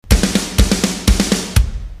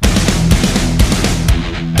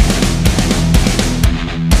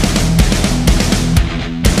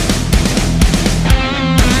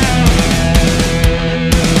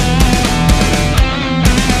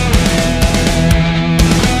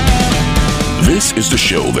This is the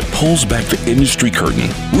show that pulls back the industry curtain.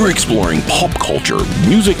 We're exploring pop culture,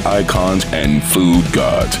 music icons, and food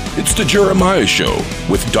gods. It's the Jeremiah Show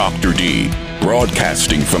with Dr. D,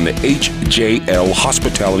 broadcasting from the HJL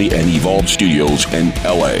Hospitality and Evolve Studios in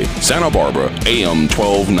LA, Santa Barbara, AM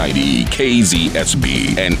 1290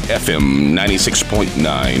 KZSB, and FM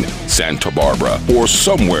 96.9 Santa Barbara, or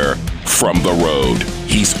somewhere from the road.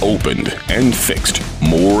 He's opened and fixed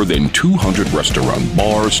more than 200 restaurants,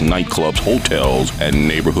 bars, nightclubs, hotels, and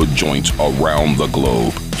neighborhood joints around the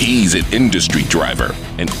globe. He's an industry driver,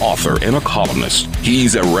 an author, and a columnist.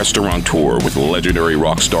 He's a restaurateur with legendary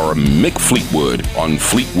rock star Mick Fleetwood on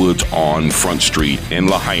Fleetwood's on Front Street in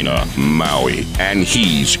Lahaina, Maui. And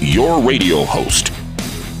he's your radio host.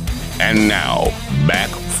 And now, back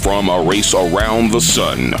from a race around the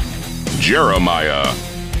sun, Jeremiah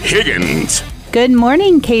Higgins. Good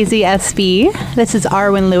morning, KZSB. This is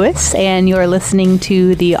Arwen Lewis, and you're listening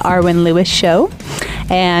to the Arwen Lewis Show.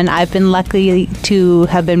 And I've been lucky to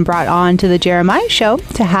have been brought on to the Jeremiah Show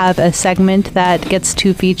to have a segment that gets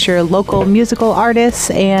to feature local musical artists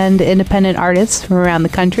and independent artists from around the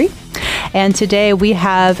country. And today we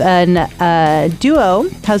have a duo,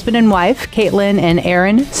 husband and wife, Caitlyn and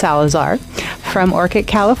Arwen Salazar from Orchid,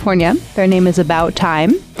 California. Their name is About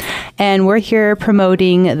Time. And we're here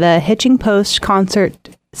promoting the Hitching Post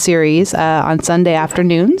concert series on Sunday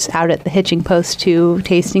afternoons out at the Hitching Post 2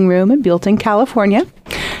 Tasting Room in Buellton, California.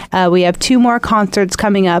 We have two more concerts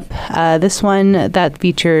coming up. This one that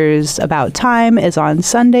features About Time is on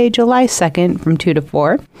Sunday, July 2nd from 2 to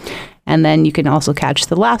 4. And then you can also catch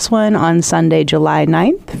the last one on Sunday, July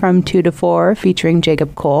 9th from 2 to 4 featuring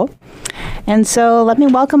Jacob Cole. And so let me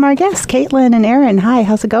welcome our guests, Caitlyn and Arwen. Hi,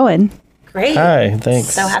 how's it going? Great. Hi, thanks.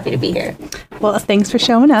 So happy to be here. Well, thanks for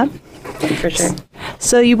showing up. For sure.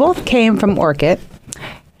 So you both came from Orchid.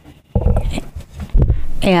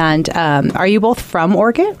 And are you both from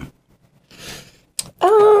Orchid?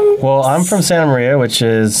 Well, I'm from Santa Maria, which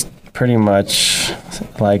is pretty much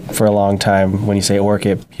like for a long time when you say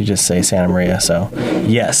Orchid, you just say Santa Maria. So,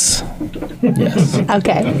 yes. Yes.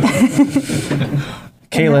 Okay.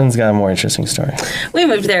 Caitlyn's got a more interesting story. We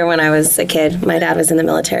moved there when I was a kid. My dad was in the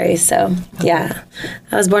military, so yeah.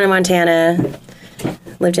 I was born in Montana,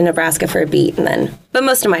 lived in Nebraska for a beat, but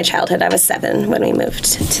most of my childhood, I was 7 when we moved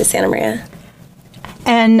to Santa Maria.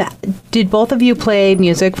 And did both of you play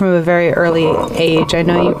music from a very early age? I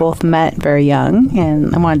know you both met very young,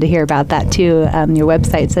 and I wanted to hear about that too. Your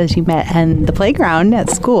website says you met in the playground at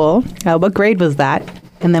school. What grade was that?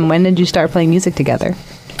 And then when did you start playing music together?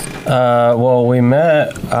 Well, we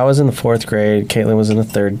met, I was in the 4th grade, Caitlyn was in the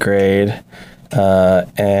 3rd grade,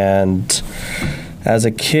 and as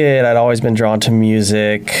a kid, I'd always been drawn to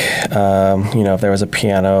music. If there was a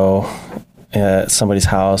piano at somebody's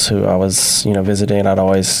house who I was, visiting, I'd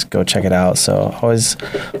always go check it out. So I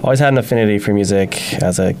always had an affinity for music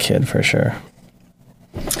as a kid, for sure.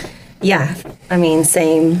 Yeah,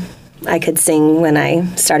 same. I could sing when I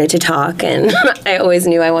started to talk, and I always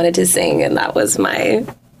knew I wanted to sing, and that was my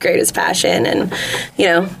greatest passion. And,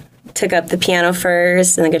 took up the piano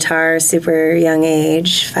first and the guitar super young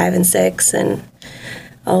age, 5 and 6, and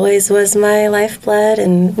always was my lifeblood.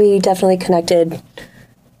 And we definitely connected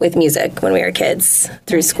with music when we were kids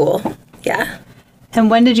through school. Yeah. And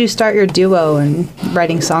when did you start your duo and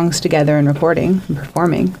writing songs together and recording and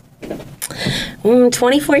performing?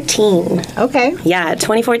 2014. Okay. Yeah,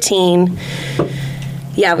 2014.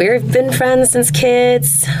 Yeah, we've been friends since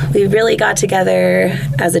kids. We really got together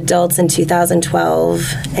as adults in 2012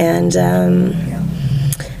 and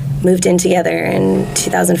moved in together in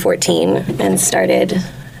 2014 and started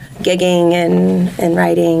gigging and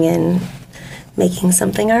writing and making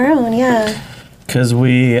something our own, yeah. Because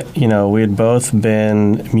we had both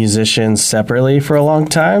been musicians separately for a long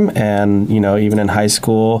time. And, even in high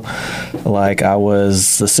school, like I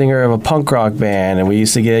was the singer of a punk rock band, and we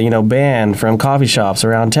used to get, banned from coffee shops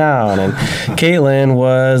around town. And Caitlyn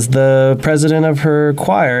was the president of her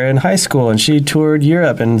choir in high school, and she toured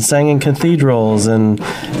Europe and sang in cathedrals and,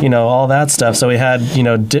 all that stuff. So we had,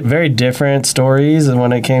 very different stories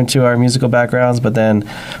when it came to our musical backgrounds. But then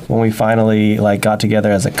when we finally got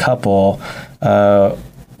together as a couple,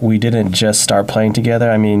 we didn't just start playing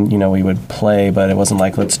together. We would play, but it wasn't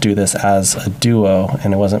like, let's do this as a duo.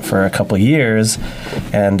 And it wasn't for a couple of years.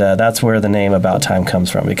 And that's where the name About Time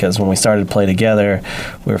comes from, because when we started to play together,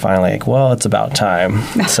 we were finally like, well, it's about time.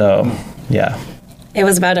 So, yeah. It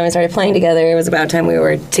was about time we started playing together. It was about time we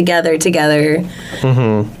were together.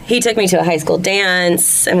 Mm-hmm. He took me to a high school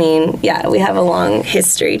dance. We have a long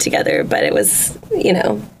history together, but it was, we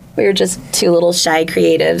were just two little shy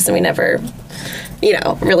creatives, and we never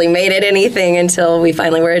really made it anything until we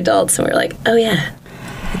finally were adults and we were like, oh yeah,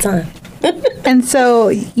 it's on. And so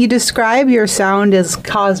you describe your sound as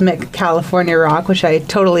cosmic California rock, which I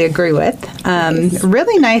totally agree with.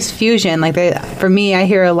 Really nice fusion. Like for me, I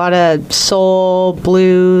hear a lot of soul,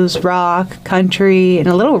 blues, rock, country, and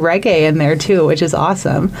a little reggae in there too, which is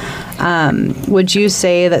awesome. Would you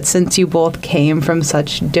say that since you both came from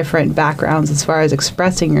such different backgrounds as far as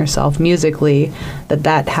expressing yourself musically,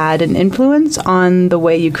 that had an influence on the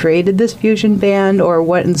way you created this fusion band, or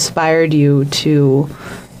what inspired you to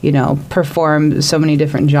perform so many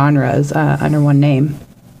different genres under one name?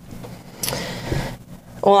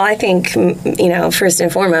 Well, I think, first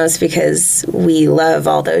and foremost, because we love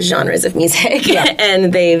all those genres of music,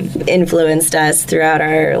 and they've influenced us throughout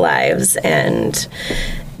our lives. And,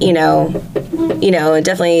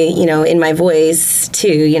 definitely, in my voice,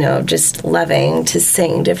 too, just loving to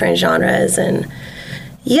sing different genres. And,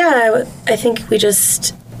 I think we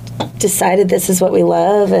just decided this is what we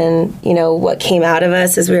love, and what came out of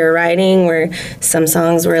us as we were writing were some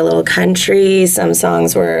songs were a little country, some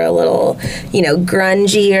songs were a little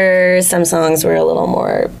grungier, some songs were a little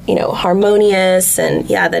more harmonious, and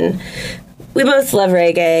then we both love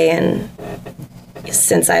reggae. And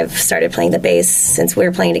since I've started playing the bass, since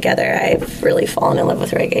we're playing together, I've really fallen in love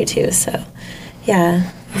with reggae too. So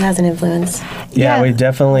it has an influence. Yeah, we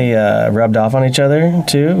definitely rubbed off on each other,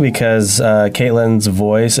 too, because Caitlyn's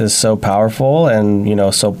voice is so powerful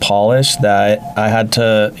and, so polished that I had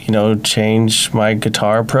to, change my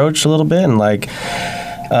guitar approach a little bit and,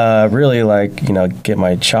 really, get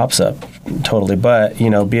my chops up totally. But,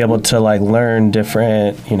 be able to, learn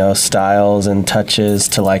different, styles and touches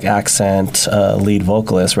to, accent lead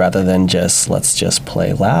vocalist rather than just, let's just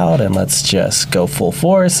play loud and let's just go full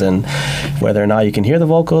force. And whether or not you can hear the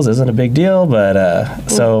vocals isn't a big deal. But,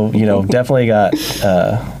 definitely got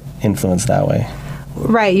influenced that way.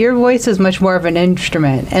 Right, your voice is much more of an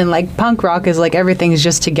instrument, and punk rock is everything's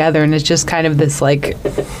just together, and it's just kind of this I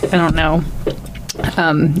don't know.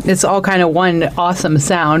 It's all kind of one awesome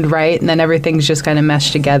sound, right? And then everything's just kind of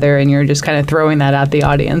meshed together, and you're just kind of throwing that at the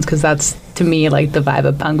audience, because that's, to me, the vibe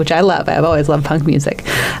of punk, which I love. I've always loved punk music.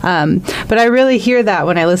 But I really hear that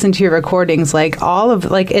when I listen to your recordings, all of,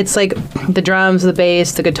 it's the drums, the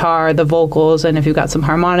bass, the guitar, the vocals, and if you've got some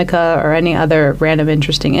harmonica or any other random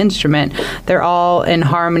interesting instrument, they're all in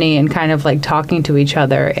harmony and kind of talking to each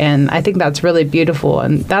other. And I think that's really beautiful.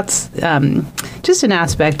 And that's just an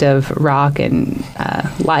aspect of rock and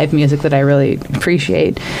live music that I really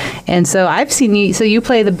appreciate. And so I've seen you, so you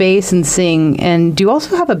play the bass and sing, and do you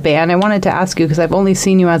also have a band? I wanted to ask you, because I've only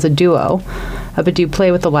seen you as a duo, but do you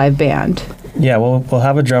play with a live band? Yeah, we'll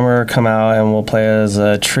have a drummer come out and we'll play as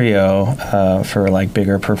a trio for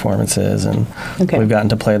bigger performances, and we've gotten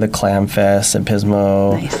to play the Clam Fest at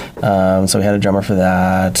Pismo. Nice. So we had a drummer for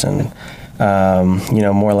that, and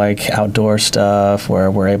more outdoor stuff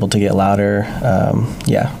where we're able to get louder.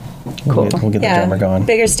 Cool. We'll get the drummer going.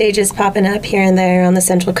 Bigger stages popping up here and there on the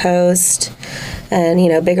Central Coast,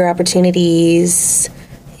 and bigger opportunities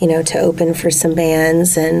to open for some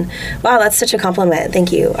bands. And wow, that's such a compliment.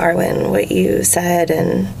 Thank you, Arwen, what you said.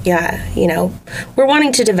 And we're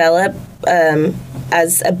wanting to develop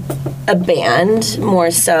as a band more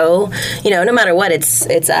so, no matter what,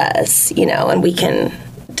 it's us, and we can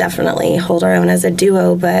definitely hold our own as a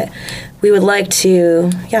duo, but we would like to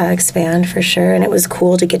expand for sure. And it was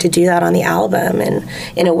cool to get to do that on the album, and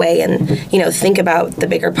in a way, and think about the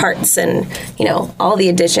bigger parts and all the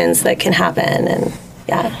additions that can happen. And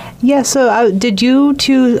so did you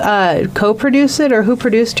two co-produce it, or who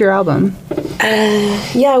produced your album?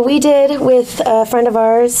 We did with a friend of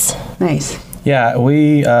ours. Nice. Yeah,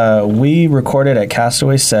 we recorded at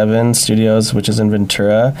Castaway 7 Studios, which is in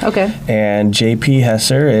Ventura. Okay. And JP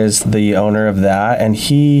Hesser is the owner of that, and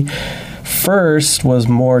he first was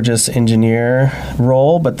more just engineer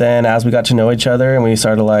role, but then as we got to know each other and we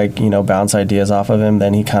started bounce ideas off of him,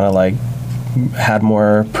 then he kind of had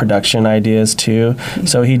more production ideas too.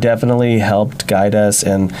 So he definitely helped guide us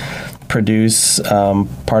and produce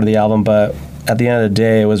part of the album, but at the end of the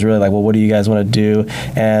day, it was really what do you guys want to do?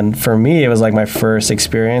 And for me, it was my first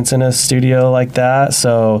experience in a studio like that.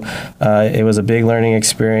 So it was a big learning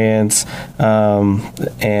experience,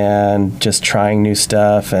 and just trying new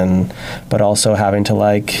stuff, but also having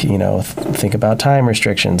to think about time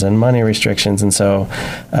restrictions and money restrictions. And so,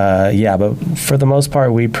 but for the most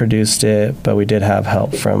part, we produced it, but we did have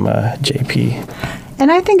help from JP.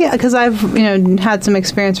 And I think because I've had some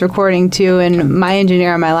experience recording too, and my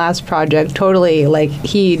engineer on my last project totally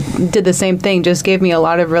he did the same thing, just gave me a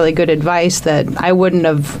lot of really good advice that I wouldn't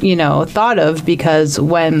have thought of, because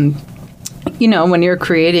when when you're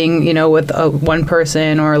creating, with one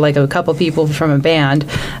person or like a couple people from a band,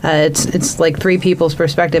 it's like three people's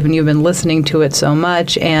perspective, and you've been listening to it so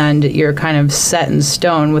much, and you're kind of set in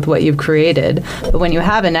stone with what you've created. But when you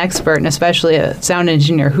have an expert, and especially a sound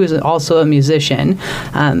engineer who's also a musician,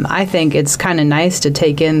 I think it's kind of nice to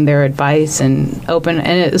take in their advice and open,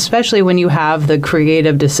 and especially when you have the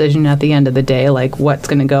creative decision at the end of the day, like what's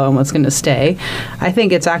going to go and what's going to stay. I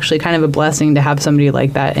think it's actually kind of a blessing to have somebody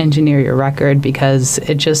like that engineer your record, because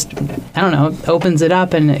it just, I don't know, opens it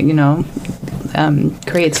up and,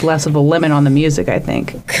 creates less of a limit on the music, I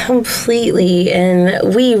think. Completely.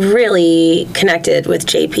 And we really connected with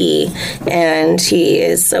JP, and he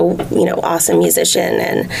is a, awesome musician.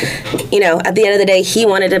 And, at the end of the day, he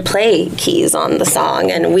wanted to play keys on the song.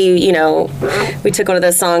 And we took one of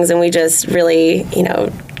those songs and we just really,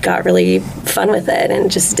 got really fun with it and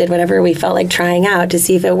just did whatever we felt like trying out to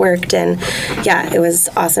see if it worked. And yeah, it was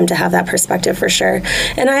awesome to have that perspective for sure.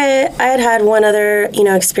 And I had one other,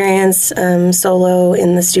 experience solo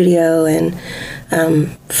in the studio and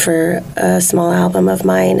for a small album of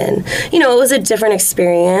mine. And, it was a different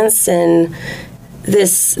experience. And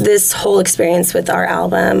this whole experience with our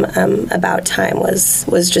album, About Time,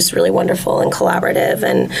 was just really wonderful and collaborative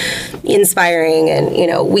and inspiring. And,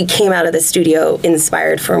 we came out of the studio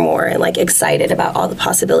inspired for more and, like, excited about all the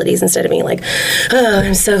possibilities instead of being like, oh,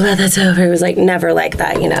 I'm so glad that's over. It was, like, never like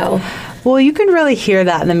that, Well, you can really hear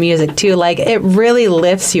that in the music, too. Like, it really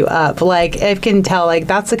lifts you up. Like, I can tell, like,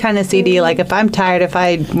 that's the kind of CD, like, if I'm tired,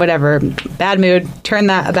 bad mood, turn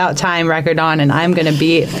that About Time record on, and I'm going to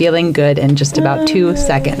be feeling good in just about 2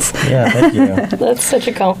 seconds. Yeah, thank you. That's such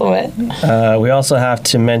a compliment. We also have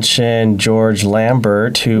to mention George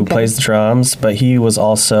Lambert, who plays the drums, but he was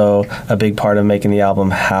also a big part of making the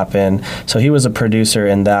album happen. So he was a producer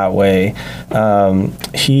in that way.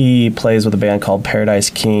 He plays with a band called Paradise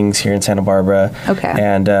Kings here in Santa Barbara. Okay.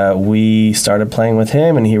 And we started playing with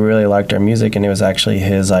him, and he really liked our music, and it was actually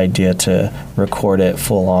his idea to record it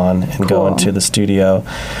full on and go into the studio.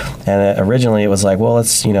 And originally it was like, well,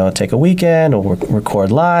 let's, take a weekend, we'll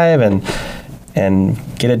record live and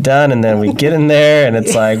get it done. And then we get in there and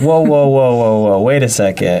it's like, whoa, wait a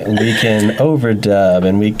second. We can overdub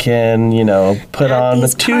and we can, put on the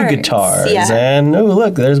 2 guitars and, oh,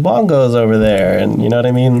 look, there's bongos over there. And you know what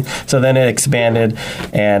I mean? So then it expanded,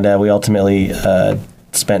 and we ultimately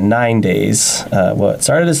spent 9 days. It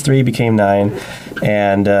started as 3, became 9.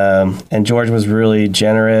 And George was really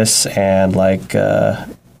generous and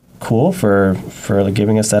cool for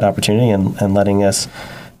giving us that opportunity and letting us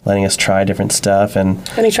try different stuff. And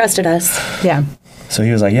he trusted us. Yeah. So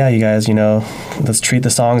he was like, yeah, you guys, let's treat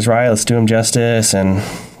the songs right. Let's do them justice. And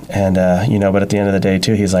but at the end of the day,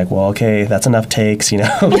 too, he's like, well, okay, that's enough takes,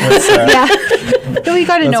 Let's, yeah. We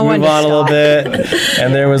got to know when to move on stop. a little bit.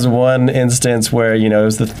 And there was one instance where,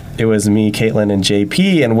 it was me, Caitlyn, and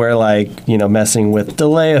JP, and we're messing with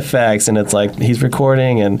delay effects, and it's like he's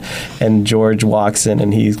recording, and George walks in,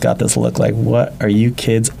 and he's got this look like, what are you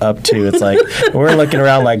kids up to? It's like we're looking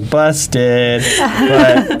around like busted,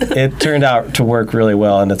 but it turned out to work really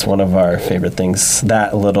well, and it's one of our favorite things.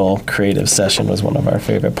 That little creative session was one of our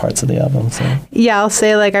favorite parts of the album. So. Yeah, I'll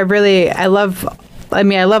say I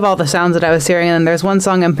love all the sounds that I was hearing, and there's one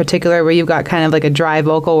song in particular where you've got kind of like a dry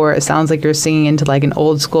vocal where it sounds like you're singing into like an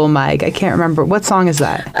old school mic. I can't remember. What song is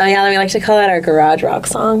that? Oh, yeah, we like to call that our garage rock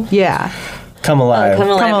song. Yeah. Come Alive. Come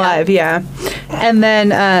Alive, yeah. And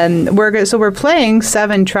then we're playing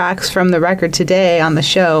 7 tracks from the record today on the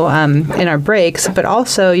show in our breaks, but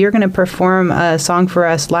also you're going to perform a song for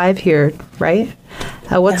us live here, right?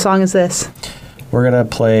 What song is this? We're going to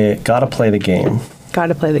play Gotta Play the Game.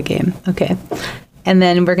 Gotta Play the Game. Okay. And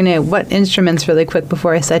then what instruments, really quick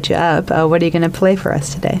before I set you up, what are you going to play for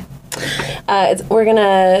us today? We're going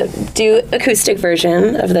to do acoustic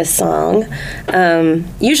version of this song.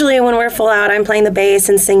 Usually when we're full out, I'm playing the bass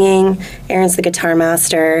and singing. Aaron's the guitar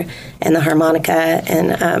master and the harmonica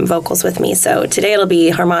and vocals with me. So today it'll be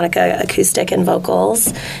harmonica, acoustic, and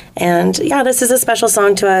vocals. And yeah, this is a special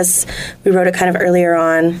song to us. We wrote it kind of earlier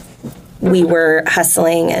on. We were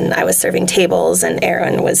hustling, and I was serving tables, and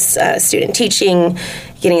Aaron was student teaching,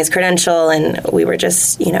 getting his credential, and we were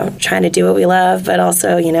just, trying to do what we love, but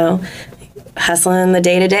also, hustling the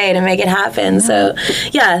day-to-day to make it happen. So,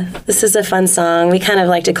 yeah, this is a fun song. We kind of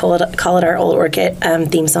like to call it our old Orchid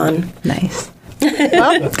theme song. Nice.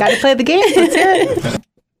 Well, gotta play the game. Let's hear it.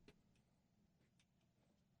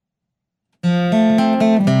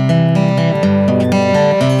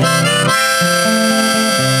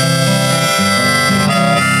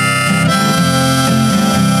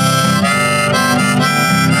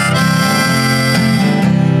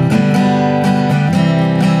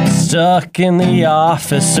 Stuck stuck in the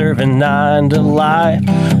office serving 9 to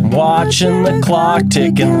 5, watching the clock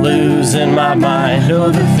tick and losing my mind.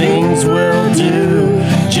 Oh, the things we'll do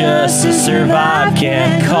just to survive,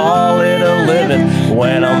 can't call it a living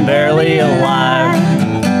when I'm barely alive.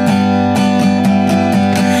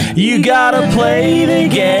 You gotta play the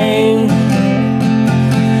game.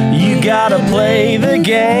 You gotta play the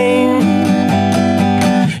game.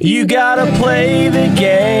 You gotta play the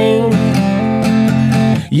game.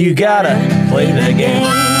 You gotta play the game.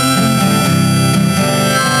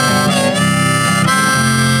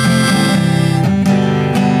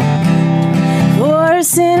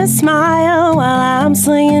 Forcing a smile while I'm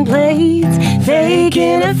slinging plates,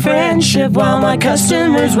 faking a friendship while my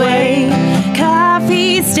customers wait.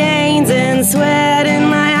 Coffee stains and sweat in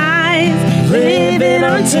my eyes, living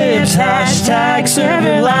on tips, hashtag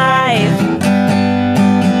server life.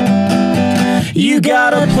 You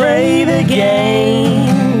gotta play the game.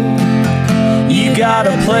 You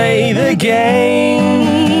gotta play the game.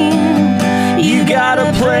 You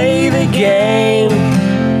gotta play the game.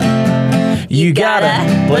 You gotta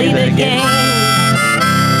play the game.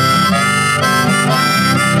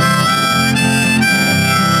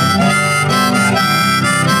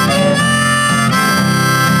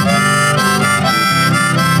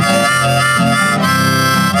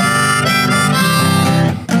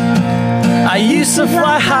 I used to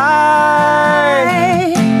fly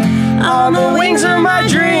high on the wings of my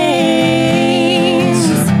dreams,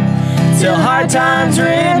 till hard times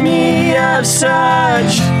rid me of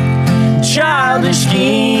such childish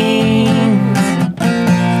schemes.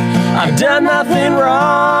 I've done nothing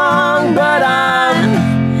wrong, but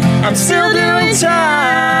I'm still doing time.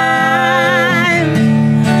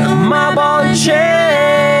 My ball and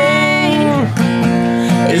chain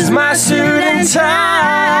is my suit and tie.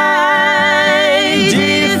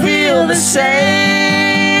 The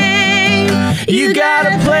same. You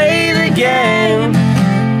gotta play the game.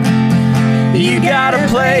 You gotta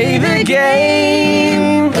play the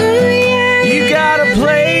game. You gotta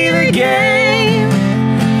play the game.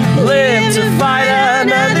 Live to fight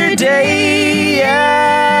another day.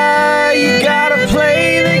 Yeah, you gotta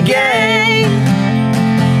play the game.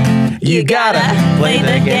 You gotta play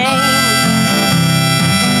the game.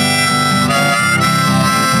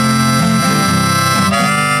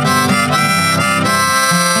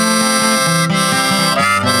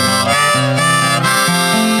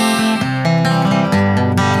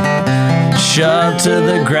 Shoved to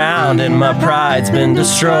the ground and my pride's been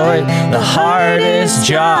destroyed. The hardest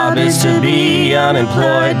job is to be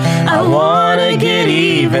unemployed. I wanna get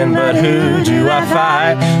even, but who do I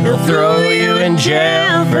fight? They'll throw you in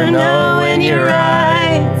jail for knowing your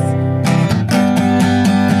rights.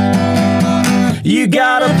 You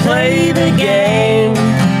gotta play the game.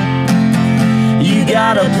 You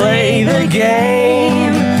gotta play the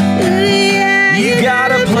game. You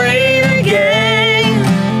gotta play the game.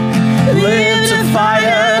 Live to fight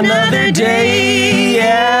another day.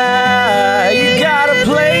 Yeah, you gotta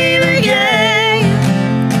play the game.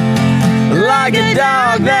 Like a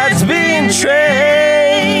dog that's been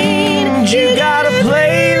trained. You gotta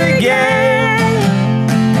play the game.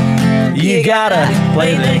 You gotta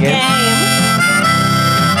play the game.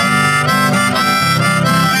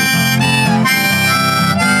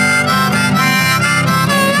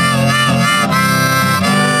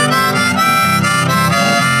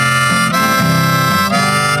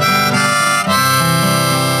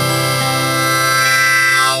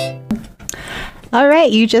 All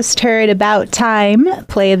right, you just heard About Time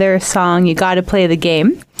play their song, You Gotta Play the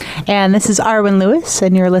Game. And this is Arwen Lewis,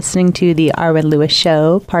 and you're listening to the Arwen Lewis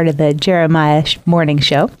Show, part of the Jeremiah Morning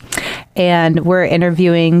Show. And we're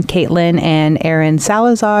interviewing Caitlyn and Aaron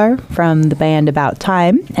Salazar from the band About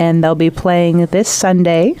Time. And they'll be playing this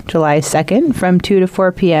Sunday, July 2nd, from 2 to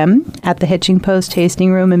 4 p.m. at the Hitching Post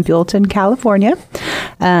Tasting Room in Buellton, California.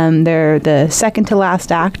 They're the second to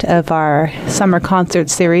last act of our summer concert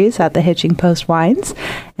series at the Hitching Post Wines.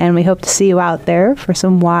 And we hope to see you out there for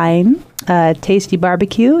some wine, tasty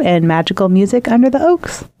barbecue, and magical music under the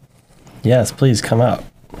oaks. Yes, please come out.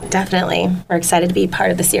 Definitely. We're excited to be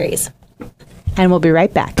part of the series. And we'll be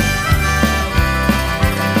right back. Now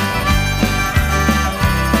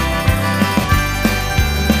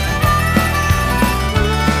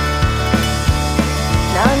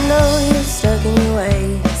I know you're stuck in your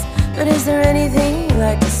ways, but is there anything you'd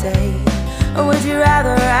like to say? Or would you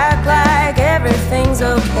rather act like everything's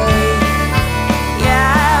okay?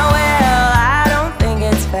 Yeah, well, I don't think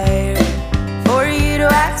it's fair for you to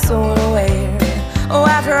act so unaware. Oh,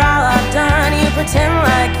 after all I've done, you pretend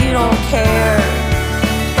like you don't care.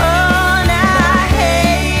 Oh, now I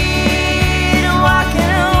hate walking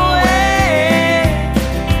away.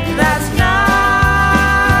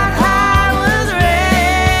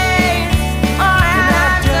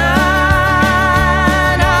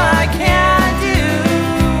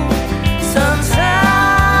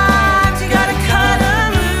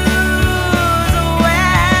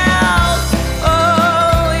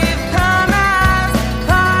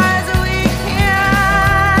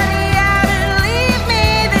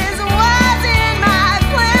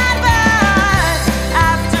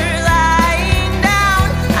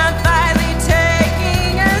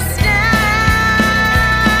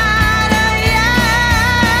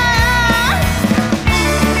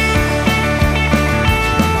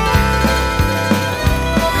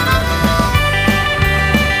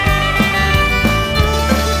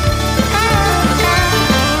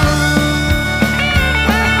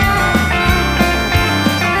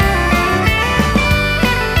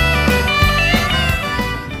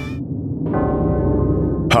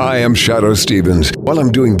 Hi, I'm Shadow Stevens. While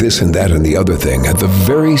I'm doing this and that and the other thing at the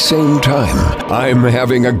very same time, I'm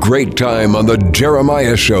having a great time on The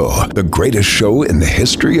Jeremiah Show, the greatest show in the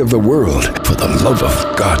history of the world. For the love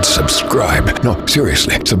of God, subscribe. No,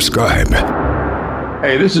 seriously, subscribe.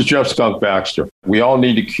 Hey, this is Jeff Skunk Baxter. We all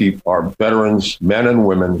need to keep our veterans, men and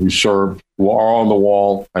women who served, who are on the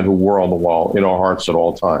wall and who were on the wall in our hearts at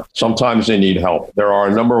all times. Sometimes they need help. There are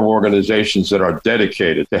a number of organizations that are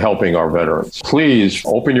dedicated to helping our veterans. Please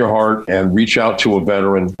open your heart and reach out to a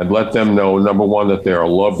veteran and let them know, number one, that they are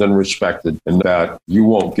loved and respected and that you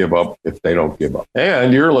won't give up if they don't give up.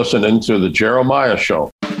 And you're listening to The Jeremiah Show.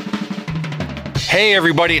 Hey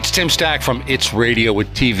everybody, it's Tim Stack from It's Radio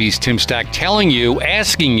with TV's Tim Stack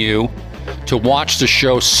asking you to watch the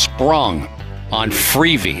show Sprung on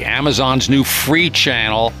Freevee, Amazon's new free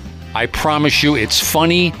channel. I promise you it's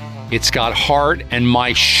funny, it's got heart, and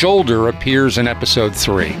my shoulder appears in episode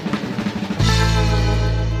 3.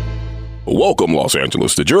 Welcome, Los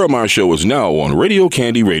Angeles. The Jeremiah Show is now on Radio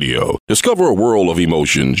Candy Radio. Discover a world of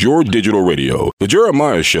emotions, your digital radio. The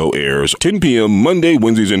Jeremiah Show airs 10 p.m. Monday,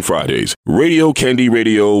 Wednesdays, and Fridays.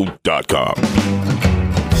 RadioCandyRadio.com.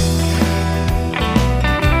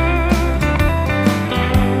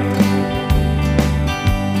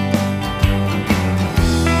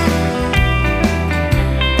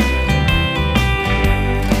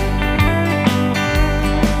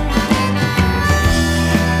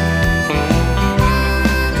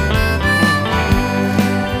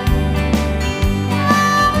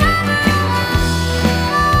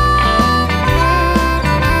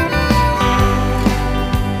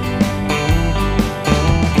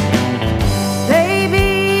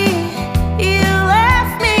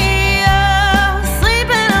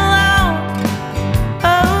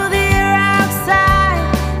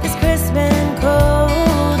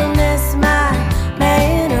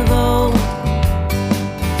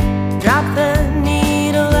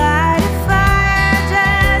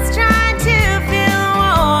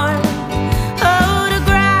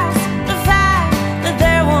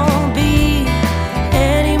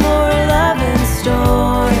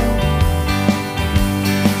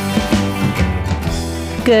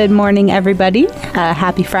 Good morning, everybody.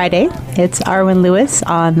 Happy Friday. It's Arwen Lewis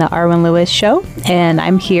on the Arwen Lewis Show, and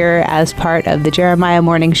I'm here as part of the Jeremiah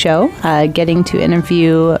Morning Show, getting to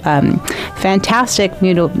interview fantastic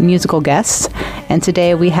musical guests. And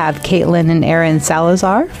today we have Caitlyn and Aaron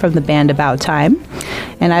Salazar from the band About Time.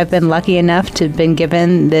 And I've been lucky enough to have been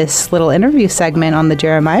given this little interview segment on the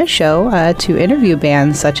Jeremiah Show to interview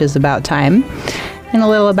bands such as About Time. And a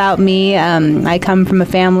little about me, I come from a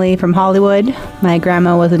family from Hollywood. My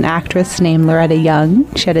grandma was an actress named Loretta Young.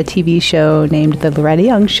 She had a TV show named The Loretta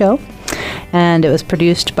Young Show. And it was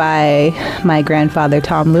produced by my grandfather,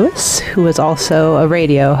 Tom Lewis, who was also a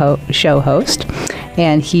radio show host.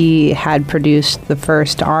 And he had produced the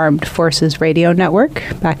first armed forces radio network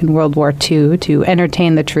back in World War II to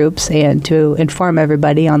entertain the troops and to inform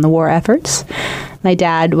everybody on the war efforts. My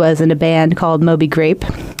dad was in a band called Moby Grape,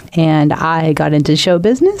 and I got into show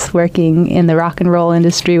business, working in the rock and roll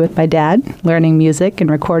industry with my dad, learning music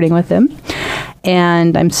and recording with him.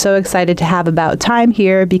 And I'm so excited to have About Time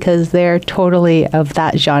here because they're totally of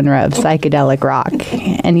that genre of psychedelic rock.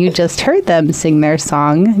 And you just heard them sing their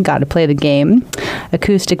song, Gotta Play the Game,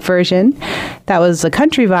 acoustic version. That was a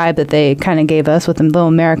country vibe that they kind of gave us with a little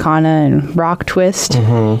Americana and rock twist.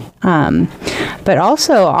 Mm-hmm. But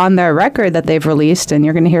also on their record that they've released, and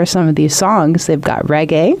you're going to hear some of these songs, they've got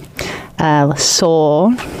reggae, soul.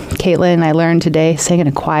 Caitlyn, I learned today, sang in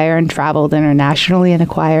a choir and traveled internationally in a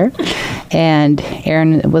choir. And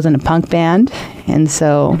Aaron was in a punk band. And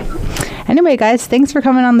so, anyway, guys, thanks for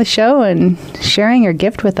coming on the show and sharing your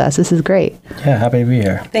gift with us. This is great. Yeah, happy to be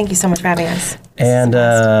here. Thank you so much for having us. And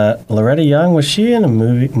Loretta Young, was she in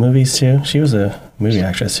movies too? She was a movie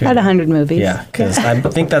actress too. About 100 movies. Yeah, because I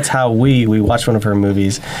think that's how we watched one of her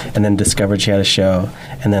movies and then discovered she had a show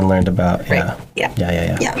and then learned about,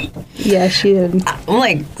 Yeah, she did. I'm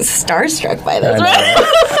like starstruck by this, right?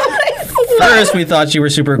 First, we thought you were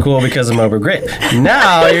super cool because of Moby Grape.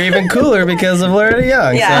 Now, you're even cooler because of Loretta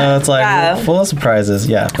Young. Yeah. So it's like full of surprises.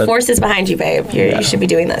 Yeah. But forces behind you, babe. You should be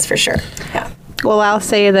doing this for sure. Yeah. Well, I'll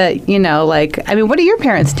say that, what do your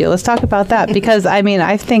parents do? Let's talk about that. Because,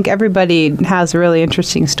 I think everybody has a really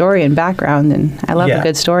interesting story and background, and I love a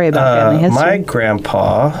good story about family history. My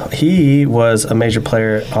grandpa, he was a major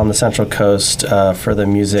player on the Central Coast for the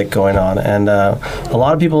music going on. And a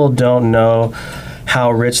lot of people don't know how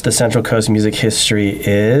rich the Central Coast music history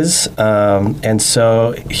is. And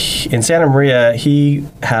so in Santa Maria, he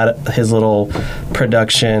had his little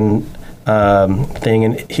production thing,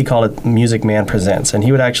 and he called it Music Man Presents. And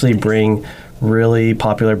he would actually bring really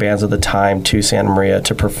popular bands of the time to Santa Maria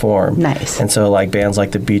to perform. Nice. And so like bands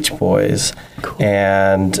like the Beach Boys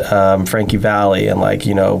and Frankie Valli and like,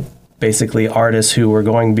 you know, basically artists who were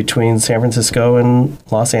going between San Francisco and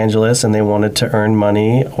Los Angeles, and they wanted to earn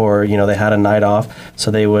money, or, you know, they had a night off, so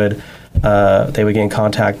they would get in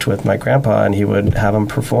contact with my grandpa, and he would have them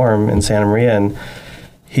perform in Santa Maria. And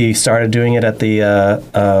he started doing it at the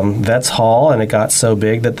Vets Hall, and it got so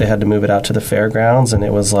big that they had to move it out to the fairgrounds. And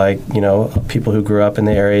it was like, you know, people who grew up in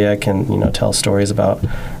the area can, you know, tell stories about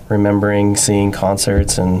remembering seeing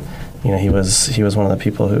concerts. And, you know, he was one of the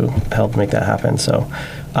people who helped make that happen. So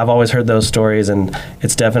I've always heard those stories, and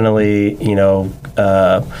it's definitely, you know,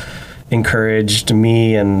 encouraged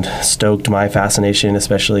me and stoked my fascination,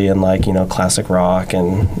 especially in like, you know, classic rock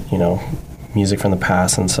and, you know, music from the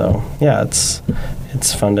past. And so, yeah, it's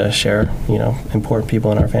fun to share, you know, important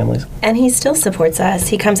people in our families. And he still supports us.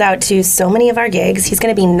 He comes out to so many of our gigs. He's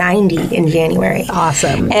going to be 90 in January.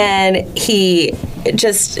 Awesome. And he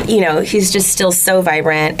just, you know, he's just still so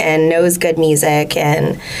vibrant and knows good music.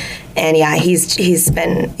 And yeah, he's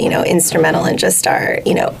been, you know, instrumental in just our,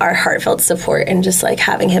 you know, our heartfelt support, and just like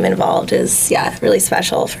having him involved is, yeah, really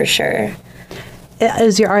special for sure.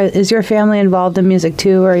 Is your family involved in music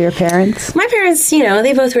too, or your parents? My parents, you know,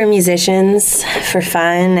 they both were musicians for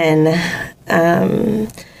fun, and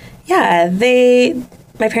yeah,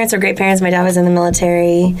 my parents were great parents. My dad was in the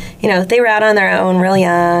military. You know, they were out on their own real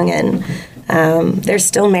young, and they're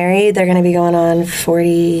still married. They're going to be going on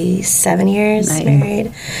 47 years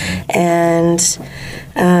married, and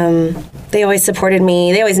they always supported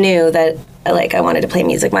me. They always knew that, like, I wanted to play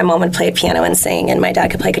music. My mom would play piano and sing, and my dad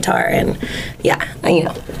could play guitar. And yeah, you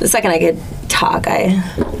know, the second I could talk, I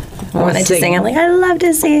wanted to sing. I'm like, I love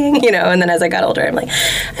to sing, you know. And then as I got older, I'm like,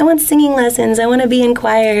 I want singing lessons. I want to be in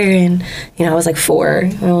choir. And, you know, I was like 4.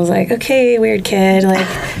 And I was like, okay, weird kid. Like,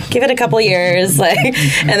 give it a couple years. Like,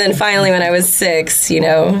 and then finally when I was 6, you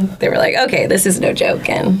know, they were like, okay, this is no joke.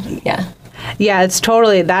 And yeah. Yeah, it's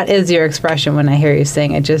totally, that is your expression when I hear you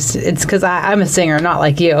sing. It's because I'm a singer, not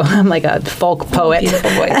like you. I'm like a folk poet. Beautiful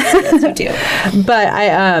voice. Yes, you do. But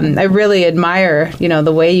I really admire, you know,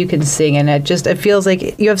 the way you can sing, and it feels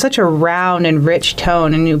like you have such a round and rich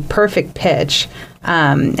tone and you perfect pitch.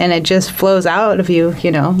 And it just flows out of you,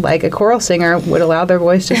 you know, like a choral singer would allow their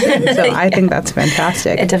voice to sing. So I think that's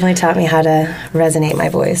fantastic. It definitely taught me how to resonate my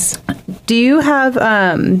voice. Do you have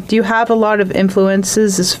a lot of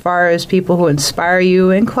influences as far as people who inspire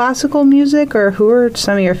you in classical music, or who are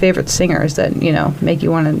some of your favorite singers that, you know, make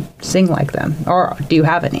you want to sing like them? Or do you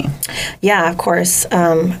have any? Yeah, of course.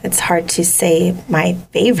 It's hard to say my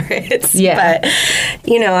favorites. Yeah. But,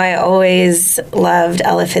 you know, I always loved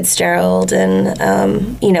Ella Fitzgerald, and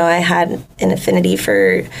you know, I had an affinity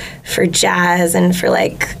for jazz and for,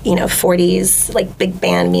 like, you know, 40s, like, big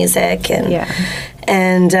band music.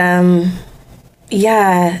 And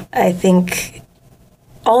yeah, I think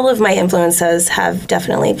all of my influences have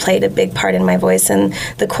definitely played a big part in my voice, and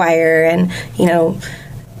the choir and, you know,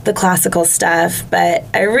 the classical stuff. But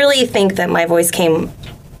I really think that my voice came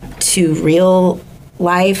to real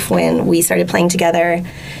life when we started playing together.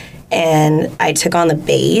 And I took on the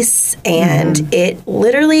bass, and it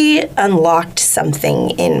literally unlocked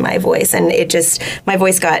something in my voice. And my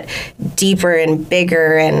voice got deeper and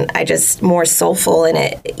bigger, and I just more soulful in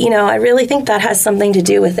it. You know, I really think that has something to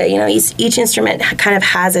do with it. You know, each instrument kind of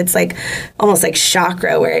has its, like, almost like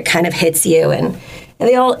chakra where it kind of hits you. And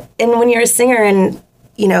when you're a singer, and,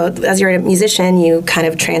 you know, as you're a musician, you kind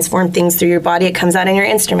of transform things through your body. It comes out in your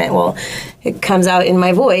instrument. Well, it comes out in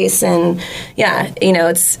my voice. And yeah, you know,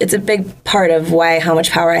 it's a big part of how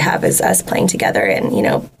much power I have is us playing together, and, you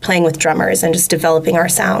know, playing with drummers and just developing our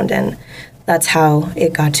sound. And that's how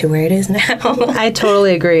it got to where it is now. I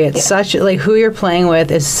totally agree. It's such, like, who you're playing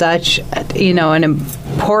with is such, you know, an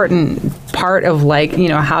important part of, like, you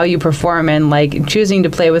know, how you perform, and, like, choosing to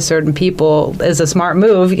play with certain people is a smart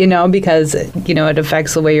move, you know, because, you know, it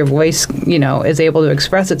affects the way your voice, you know, is able to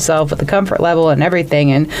express itself with the comfort level and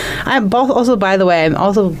everything. And I'm also, by the way, I'm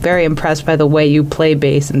also very impressed by the way you play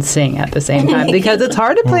bass and sing at the same time, because it's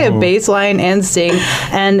hard to play a bass line and sing,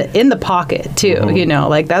 and in the pocket too, you know,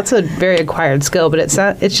 like, that's a very acquired skill, but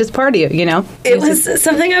it's just part of you, you know. It was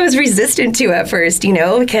something I was resistant to at first, you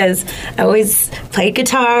know, because I always played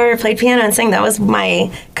guitar, played piano, and sang. That was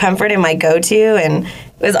my comfort and my go-to, and it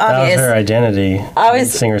was obvious. That was her identity.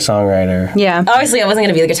 Singer-songwriter. Yeah. Obviously, I wasn't going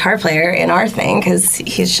to be the guitar player in our thing, because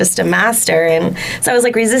he's just a master, and so I was,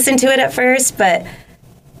 like, resistant to it at first, but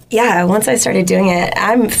yeah, once I started doing it,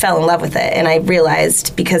 I fell in love with it, and I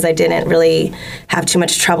realized, because I didn't really have too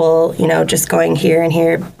much trouble, you know, just going here and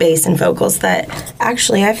here, bass and vocals, that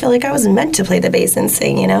actually I feel like I was meant to play the bass and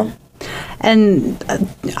sing, you know? And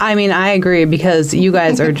I mean, I agree because you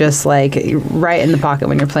guys are just like right in the pocket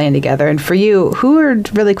when you're playing together. And for you, who are,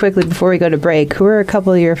 really quickly before we go to break, who are a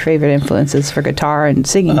couple of your favorite influences for guitar and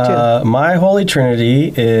singing too? My holy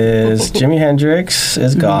trinity is Jimi Hendrix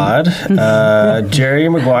is God,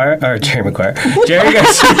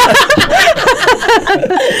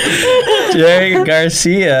 Jerry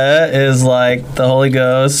Garcia is like the Holy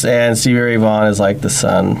Ghost, and Stevie Ray Vaughan is like the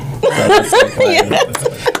Son.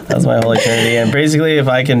 That's my holy trinity. And basically, if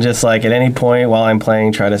I can just like at any point while I'm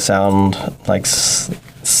playing, try to sound like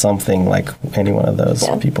something like any one of those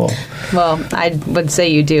people. Well, I would say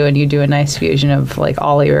you do, and you do a nice fusion of like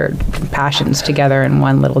all your passions together in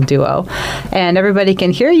one little duo. And everybody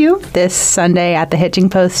can hear you this Sunday at the Hitching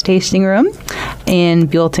Post Tasting Room in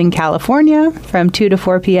Buellton, California from 2 to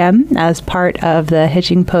 4 p.m. as part of the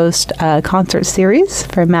Hitching Post concert series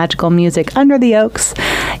for magical music under the oaks.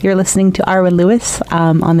 You're listening to Arwen Lewis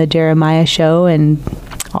on the Jeremiah Show, and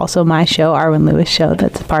also my show, Arwen Lewis Show,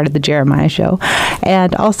 that's part of the Jeremiah Show.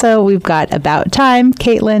 And also we've got About Time,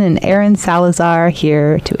 Caitlyn and Aaron Salazar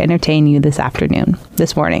here to entertain you this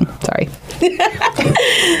morning. Sorry.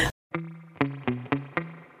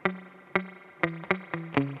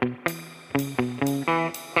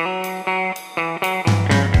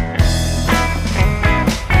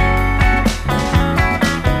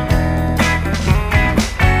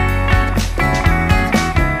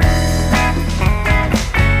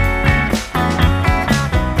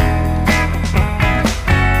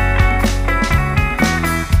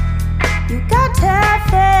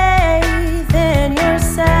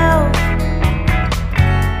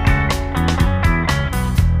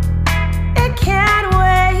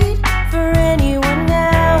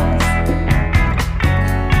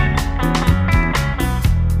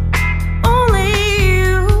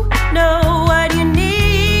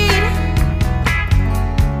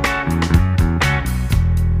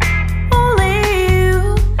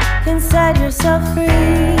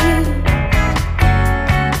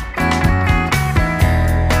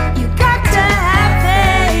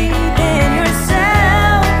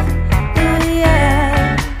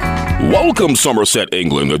 Welcome, Somerset,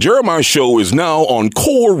 England. The Jeremiah Show is now on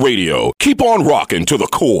Core Radio. Keep on rocking to the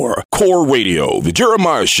core. Core Radio. The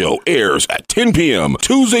Jeremiah Show airs at 10 p.m.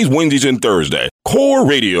 Tuesdays, Wednesdays, and Thursday.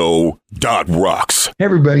 CoreRadio.rocks. Hey,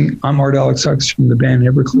 everybody. I'm Art Alexakis from the band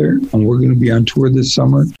Everclear, and we're going to be on tour this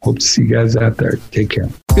summer. Hope to see you guys out there. Take care.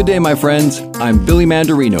 Good day, my friends. I'm Billy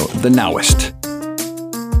Mandarino, the Nowist.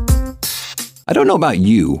 I don't know about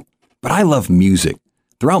you, but I love music.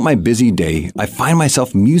 Throughout my busy day, I find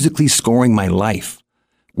myself musically scoring my life.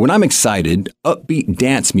 When I'm excited, upbeat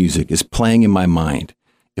dance music is playing in my mind.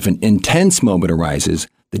 If an intense moment arises,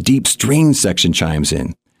 the deep string section chimes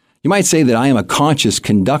in. You might say that I am a conscious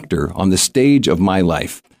conductor on the stage of my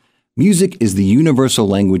life. Music is the universal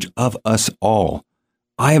language of us all.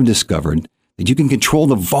 I have discovered that you can control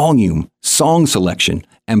the volume, song selection,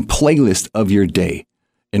 and playlist of your day.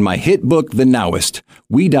 In my hit book, The Nowist,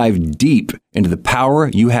 we dive deep into the power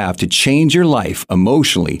you have to change your life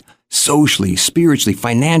emotionally, socially, spiritually,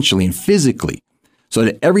 financially, and physically, so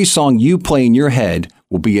that every song you play in your head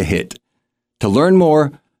will be a hit. To learn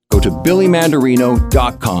more, go to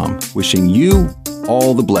billymandarino.com. Wishing you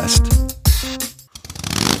all the blessed.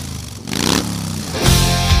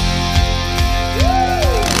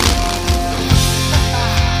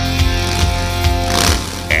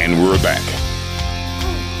 And we're back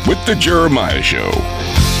with the Jeremiah Show.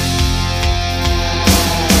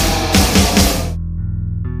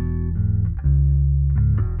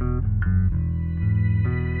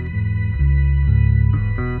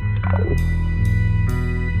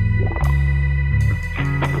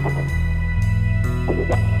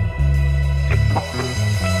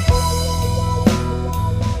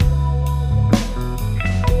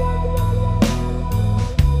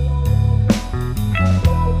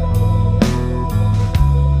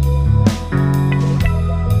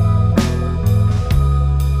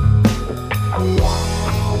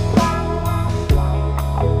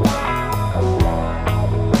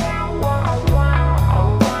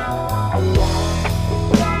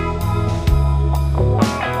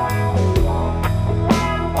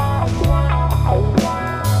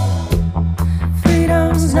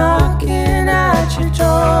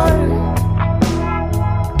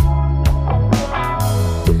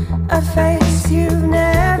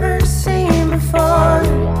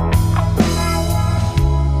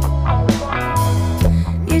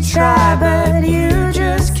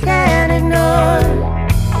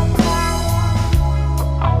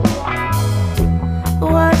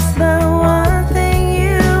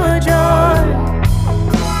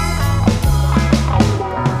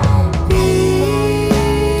 Be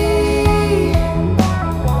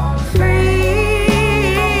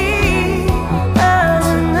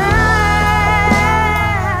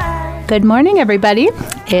Good morning, everybody.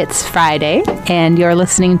 It's Friday, and you're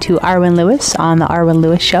listening to Arwen Lewis on The Arwen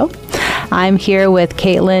Lewis Show. I'm here with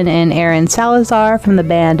Caitlyn and Aaron Salazar from the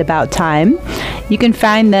band About Time. You can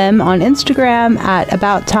find them on Instagram at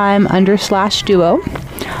abouttime_duo,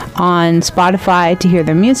 on Spotify to hear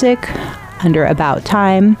their music under About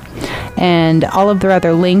Time, and all of their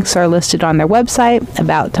other links are listed on their website,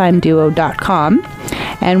 abouttimeduo.com.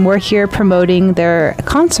 And we're here promoting their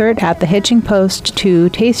concert at the Hitching Post 2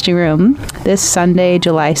 Tasting Room this Sunday,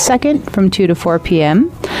 July 2nd from 2 to 4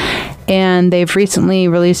 p.m. And they've recently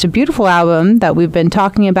released a beautiful album that we've been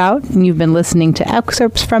talking about, and you've been listening to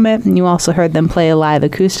excerpts from it, and you also heard them play a live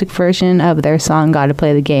acoustic version of their song, Gotta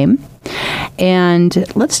Play the Game. And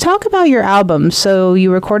let's talk about your album. So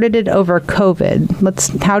you recorded it over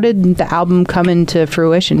COVID. How did the album come into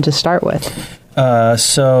fruition to start with? It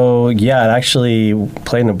actually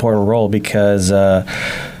played an important role because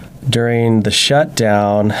during the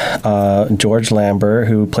shutdown, George Lambert,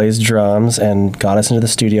 who plays drums and got us into the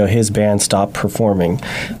studio, his band stopped performing.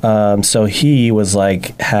 So he was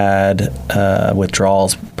had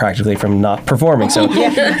withdrawals practically from not performing. So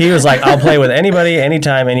he was like, I'll play with anybody,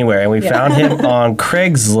 anytime, anywhere. And we found him on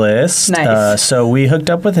Craigslist. Nice. So we hooked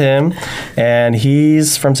up with him, and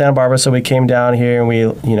he's from Santa Barbara. So we came down here and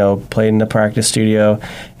we, played in the practice studio,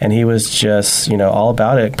 and he was just, all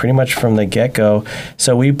about it pretty much from the get-go.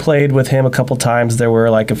 So we played with him a couple times. There were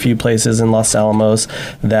a few places in Los Alamos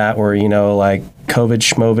that were, COVID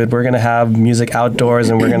schmovid. We're going to have music outdoors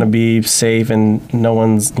and we're going to be safe and no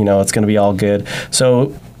one's, it's going to be all good.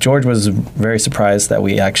 So George was very surprised that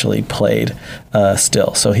we actually played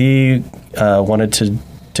still. So he wanted to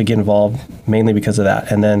get involved mainly because of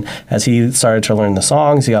that. And then as he started to learn the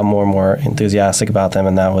songs, he got more and more enthusiastic about them,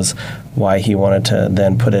 and that was why he wanted to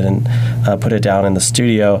then put it down in the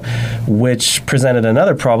studio, which presented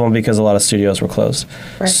another problem because a lot of studios were closed.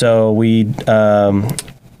 Right. So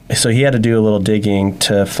so he had to do a little digging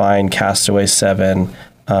to find Castaway 7,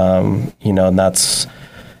 and that's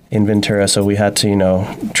in Ventura. So we had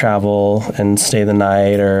to, travel and stay the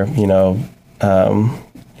night, or,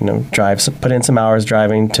 put in some hours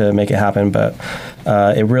driving to make it happen. But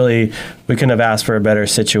we couldn't have asked for a better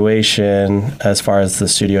situation as far as the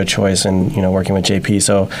studio choice and, working with JP.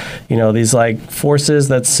 So, these forces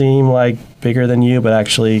that seem bigger than you, but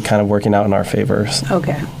actually kind of working out in our favors.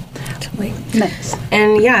 Okay. Totally. Nice.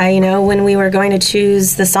 And when we were going to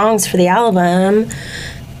choose the songs for the album,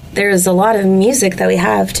 there's a lot of music that we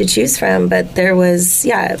have to choose from, but there was,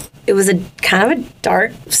 it was a kind of a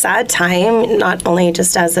dark, sad time, not only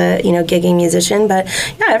just as a, gigging musician, but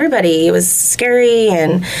everybody. It was scary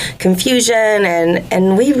and confusion,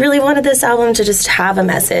 and we really wanted this album to just have a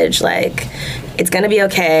message, it's going to be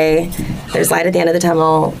okay. There's light at the end of the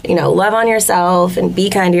tunnel. Love on yourself and be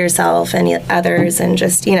kind to yourself and others, and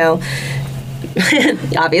just,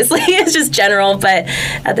 obviously it's just general, but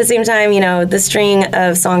at the same time, the string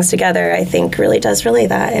of songs together, I think, really does relay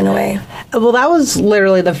that in a way. Well, that was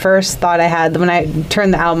literally the first thought I had when I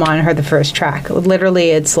turned the album on and heard the first track.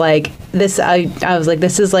 Literally, it's this. I was like,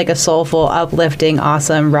 this is a soulful, uplifting,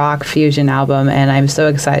 awesome rock fusion album, and I'm so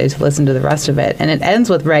excited to listen to the rest of it. And it ends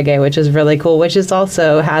with reggae, which is really cool, which is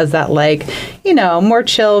also has that more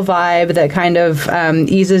chill vibe that kind of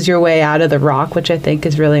eases your way out of the rock, which I think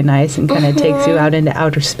is really nice and kind of takes you out into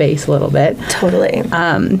outer space a little bit. Totally.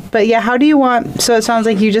 But how do you want, so it sounds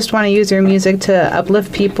like you just want to use your music to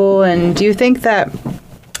uplift people, and do you think that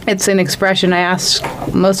it's an expression, I ask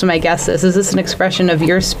most of my guests this, is this an expression of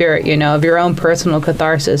your spirit, of your own personal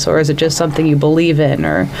catharsis, or is it just something you believe in,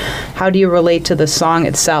 or how do you relate to the song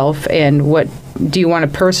itself, and what do you want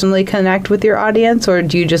to personally connect with your audience, or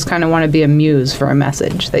do you just kind of want to be a muse for a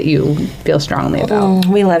message that you feel strongly about?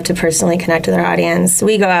 We love to personally connect with our audience.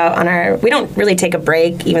 We go out we don't really take a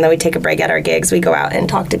break, even though we take a break at our gigs. We go out and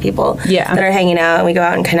talk to people that are hanging out, and we go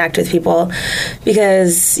out and connect with people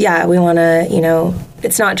because, we want to,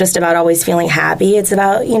 it's not just about always feeling happy. It's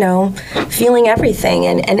about, feeling everything,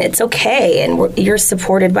 and it's okay. And you're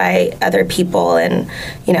supported by other people, and,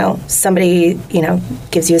 somebody,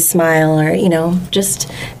 gives you a smile, or, just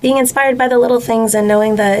being inspired by the little things and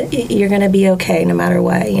knowing that you're going to be okay no matter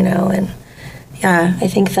what, and I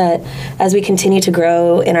think that as we continue to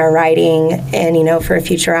grow in our writing and, for a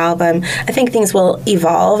future album, I think things will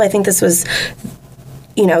evolve. I think this was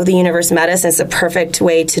the universe met us. It's a perfect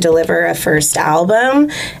way to deliver a first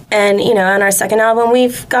album. And, on our second album,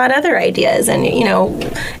 we've got other ideas. And,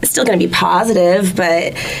 it's still going to be positive,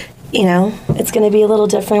 but, it's going to be a little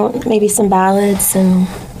different. Maybe some ballads and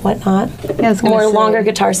whatnot. Yeah, More longer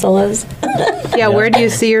guitar solos. Yeah, where do you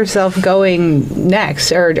see yourself going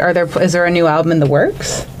next? Or is there a new album in the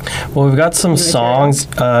works? Well, we've got some songs.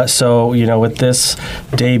 So, you know, with this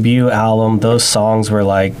debut album, those songs were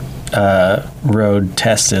like road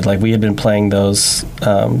tested. Like, we had been playing those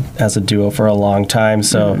as a duo for a long time.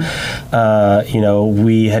 So, you know,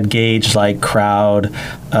 we had gauged like crowd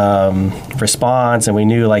response, and we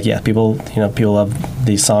knew like, yeah, people love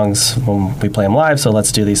these songs when we play them live. So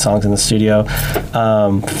let's do these songs in the studio.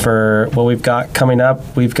 For what we've got coming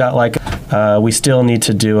up, we've got like we still need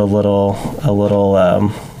to do a little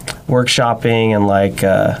workshopping and like.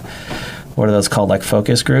 What are those called? Like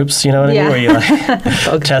focus groups, you know what I mean? Where you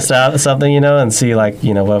like test out something, you know, and see like,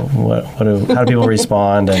 you know, how do people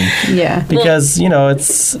respond? And because, you know,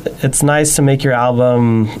 it's nice to make your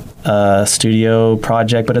album a studio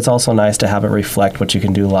project, but it's also nice to have it reflect what you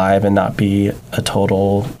can do live and not be a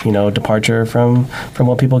total, you know, departure from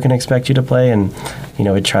what people can expect you to play. And, you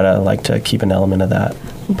know, we try to keep an element of that.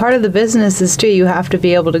 Part of the business is, too, you have to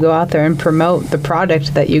be able to go out there and promote the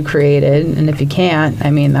product that you created. And if you can't, I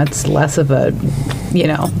mean, that's less of a, you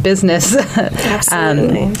know, business.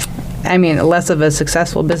 Absolutely. I mean, less of a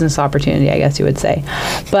successful business opportunity, I guess you would say.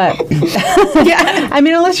 But, yeah, I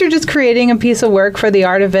mean, unless you're just creating a piece of work for the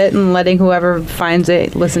art of it and letting whoever finds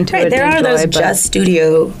it listen to it. There and are enjoy, those just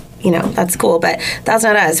studio, you know, that's cool. But that's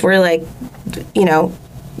not us. We're like, you know,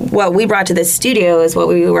 what we brought to this studio is what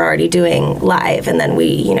we were already doing live, and then we,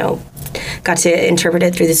 you know, got to interpret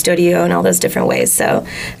it through the studio in all those different ways. So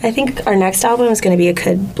I think our next album is going to be a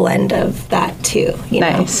good blend of that too.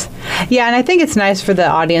 Nice. Yeah, and I think it's nice for the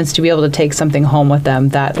audience to be able to take something home with them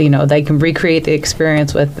that, you know, they can recreate the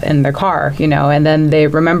experience with in their car, you know, and then they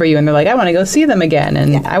remember you and they're like, I want to go see them again,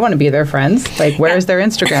 and I want to be their friends. Like, where's their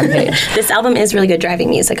Instagram page? This album is really good driving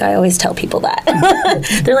music. I always tell people that.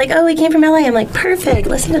 They're like, oh, we came from LA. I'm like, perfect.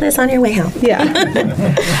 Listen to this on your way home. Yeah.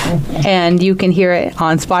 And you can hear it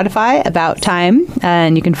on Spotify, About Time,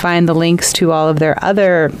 and you can find the links to all of their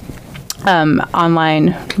other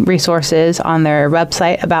online resources on their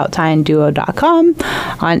website, abouttimeduo.com,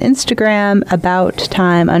 on Instagram,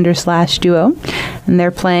 abouttime_duo. And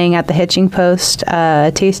they're playing at the Hitching Post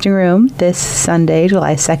Tasting Room this Sunday,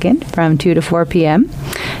 July 2nd, from 2 to 4 p.m.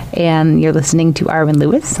 And you're listening to Arwen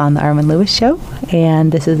Lewis on the Arwen Lewis Show.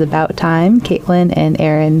 And this is About Time, Caitlyn and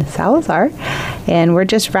Aaron Salazar. And we're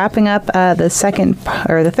just wrapping up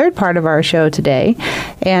the third part of our show today.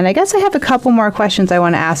 And I guess I have a couple more questions I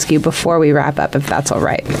want to ask you before we wrap up, if that's all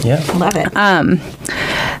right. Yeah. Love it.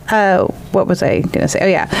 What was I going to say? Oh,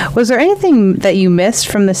 yeah. Was there anything that you missed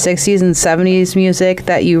from the 60s and 70s music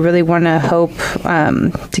that you really want to hope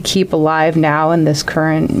to keep alive now in this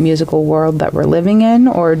current musical world that we're living in?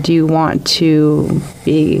 Or do you want to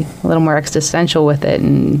be a little more existential with it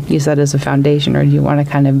and use that as a foundation? Or do you want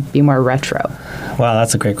to kind of be more retro? Wow,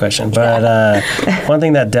 that's a great question. But one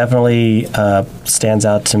thing that definitely stands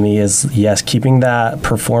out to me is, yes, keeping that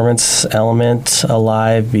performance element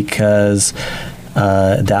alive, because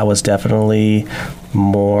that was definitely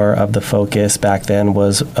more of the focus back then,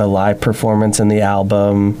 was a live performance in the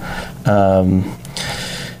album.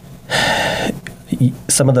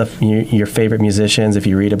 Some of your favorite musicians, if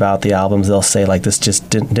you read about the albums, they'll say like, this just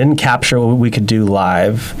didn't capture what we could do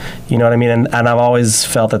live. You know what I mean? And I've always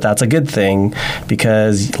felt that that's a good thing,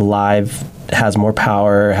 because live has more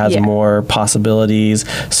power, has more possibilities.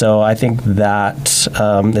 So I think that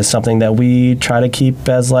is something that we try to keep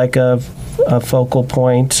as like a focal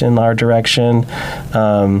point in our direction.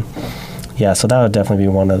 So that would definitely be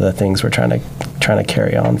one of the things we're trying to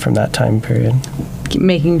carry on from that time period.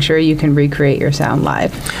 Making sure you can recreate your sound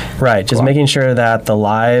live. Right, just making sure that the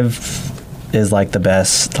live is like the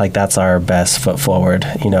best, like that's our best foot forward,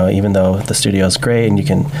 you know, even though the studio is great and you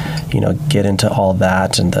can, you know, get into all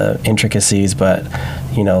that and the intricacies, but,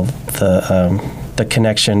 you know, the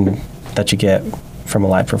connection that you get from a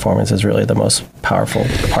live performance is really the most powerful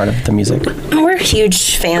part of the music. We're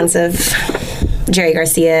huge fans of Jerry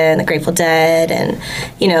Garcia and the Grateful Dead, and,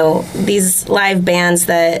 you know, these live bands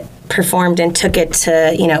that performed and took it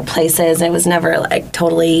to, you know, places. It was never like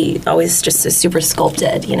totally always just super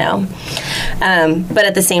sculpted, you know. But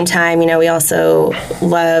at the same time, you know, we also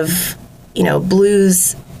love, you know,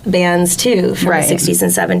 blues bands too from the 60s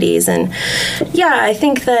and 70s. And yeah, I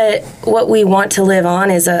think that what we want to live on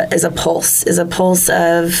is a pulse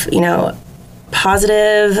of, you know,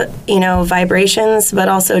 positive, you know, vibrations, but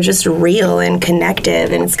also just real and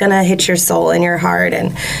connective, and it's gonna hit your soul and your heart,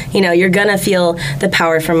 and, you know, you're gonna feel the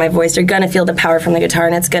power from my voice, you're gonna feel the power from the guitar,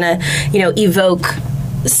 and it's gonna, you know, evoke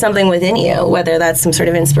something within you, whether that's some sort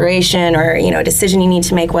of inspiration or, a decision you need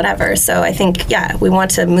to make, whatever. So I think, we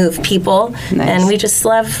want to move people, and we just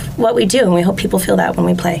love what we do, and we hope people feel that when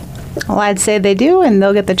we play. Well, I'd say they do, and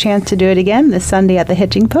they'll get the chance to do it again this Sunday at the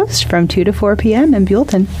Hitching Post from 2 to 4 p.m. in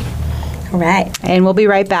Buellton. All right. And we'll be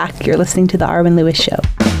right back. You're listening to The Arwen Lewis Show.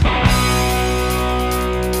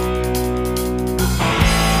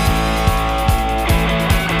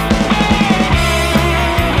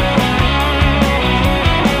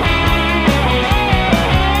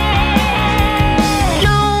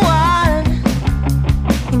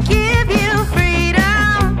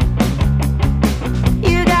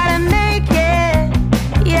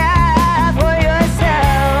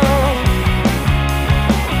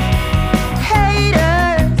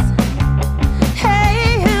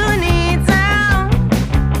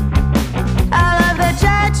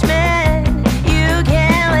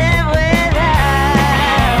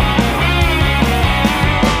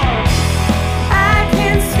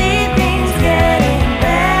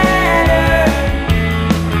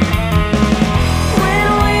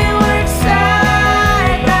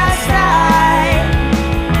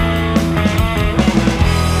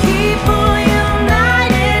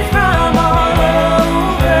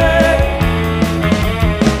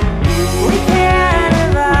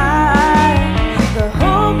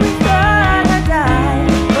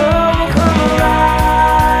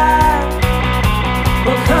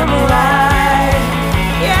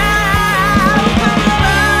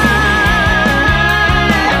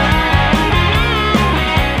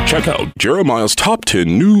 Check out Jeremiah's top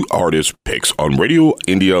 10 new artist picks on Radio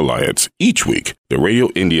India Alliance each week. The Radio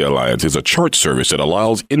India Alliance is a chart service that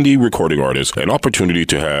allows indie recording artists an opportunity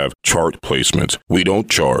to have chart placements. We don't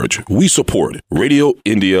charge. We support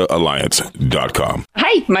RadioIndiaAlliance.com.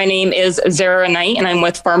 Hi, my name is Zara Knight, and I'm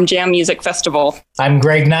with Farm Jam Music Festival. I'm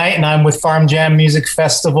Greg Knight, and I'm with Farm Jam Music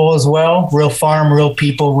Festival as well. Real farm, real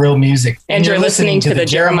people, real music. And you're listening to The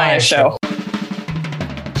Jeremiah Show.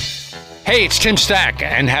 Hey, it's Tim Stack,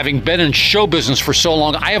 and having been in show business for so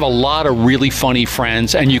long, I have a lot of really funny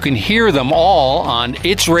friends, and you can hear them all on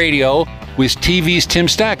It's Radio with TV's Tim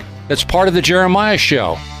Stack. That's part of The Jeremiah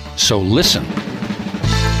Show. So listen.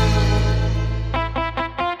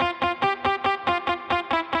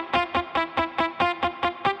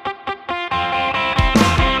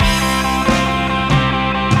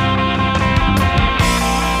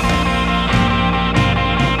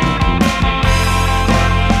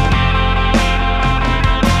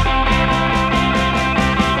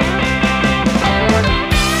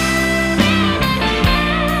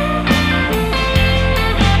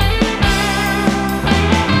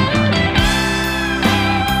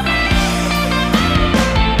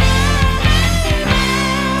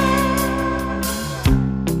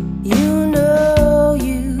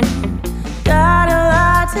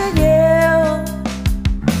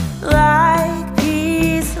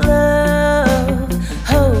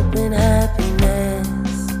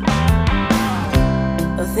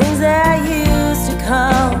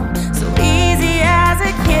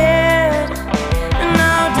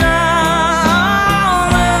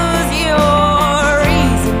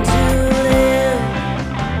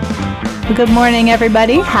 Good morning,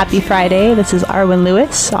 everybody. Happy Friday. This is Arwen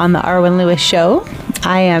Lewis on the Arwen Lewis Show.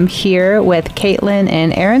 I am here with Caitlyn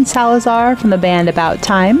and Aaron Salazar from the band About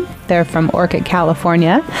Time. They're from Orchid,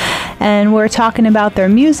 California, and we're talking about their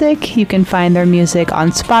music. You can find their music on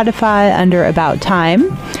Spotify under About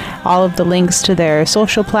Time. All of the links to their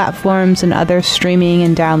social platforms and other streaming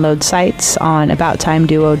and download sites on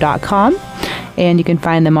abouttimeduo.com. And you can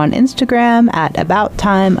find them on Instagram at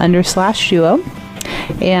abouttime_duo.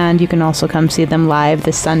 And you can also come see them live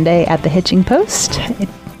this Sunday at the Hitching Post in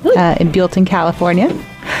Buellton, California.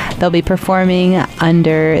 They'll be performing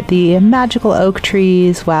under the magical oak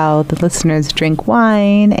trees while the listeners drink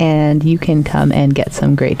wine, and you can come and get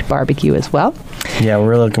some great barbecue as well. Yeah, we're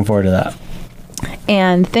really looking forward to that.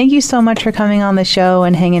 And thank you so much for coming on the show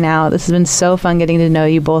and hanging out. This has been so fun getting to know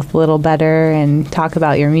you both a little better and talk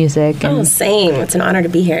about your music. Oh, same. It's an honor to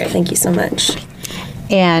be here. Thank you so much.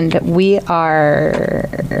 And we are...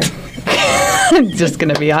 I'm just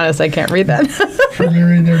going to be honest, I can't read that.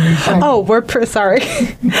 Premiering their new single. Oh, we're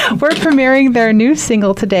premiering their new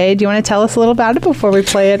single today. Do you want to tell us a little about it before we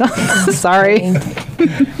play it? Sorry. Yeah.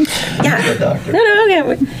 No,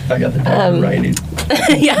 okay. I got the doctor writing.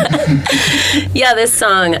 Yeah. This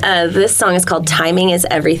song is called "Timing Is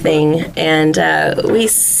Everything," and we,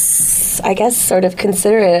 I guess, sort of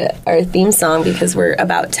consider it our theme song because we're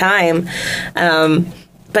about time.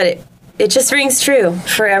 But it just rings true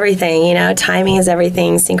for everything. You know, timing is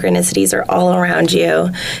everything. Synchronicities are all around you.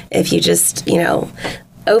 If you just,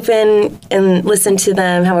 open and listen to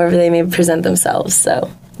them however they may present themselves.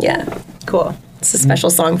 So, yeah. Cool. It's a special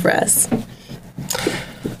song for us.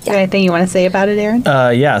 Anything you want to say about it, Aaron?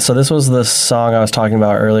 Yeah, so this was the song I was talking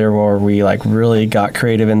about earlier where we like really got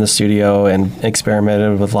creative in the studio and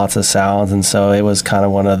experimented with lots of sounds. And so it was kind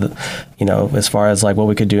of one of the, as far as like what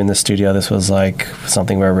we could do in the studio, this was like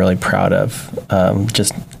something we're really proud of.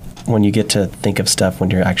 Just when you get to think of stuff when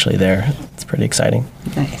you're actually there, it's pretty exciting.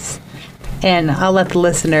 Nice. And I'll let the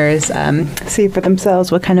listeners see for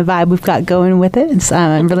themselves what kind of vibe we've got going with it. It's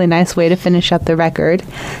a really nice way to finish up the record.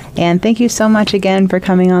 And thank you so much again for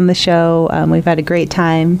coming on the show. We've had a great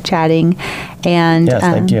time chatting. And yes,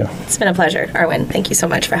 thank you. It's been a pleasure, Arwen. Thank you so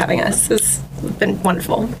much for having us. It's been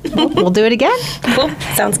wonderful. We'll do it again. Cool.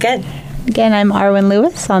 Sounds good. Again, I'm Arwen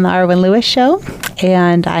Lewis on the Arwen Lewis Show,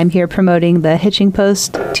 and I'm here promoting the Hitching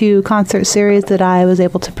Post 2 concert series that I was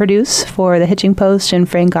able to produce for the Hitching Post and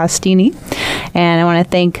Frank Gostini. And I want to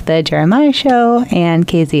thank the Jeremiah Show and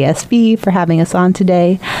KZSB for having us on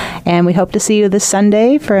today. And we hope to see you this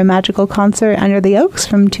Sunday for a magical concert under the Oaks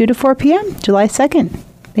from 2 to 4 p.m., July 2nd.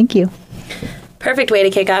 Thank you. Perfect way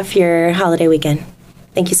to kick off your holiday weekend.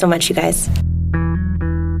 Thank you so much, you guys.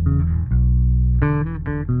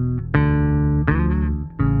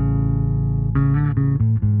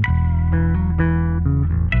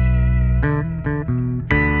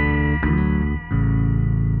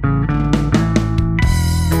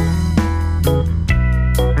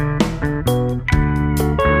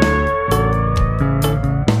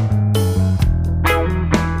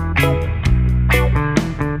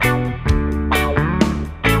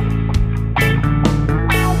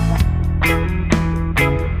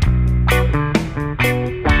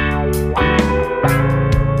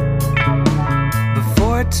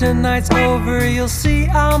 Tonight's over, you'll see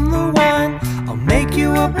I'm the one. I'll make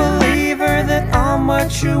you a believer that I'm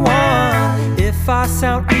what you want. If I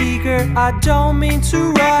sound eager, I don't mean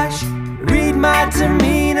to rush. Read my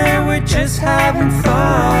demeanor, we're just having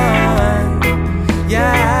fun.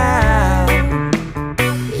 Yeah,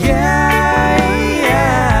 yeah,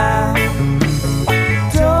 yeah.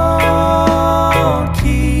 Don't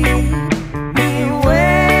keep me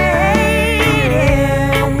waiting.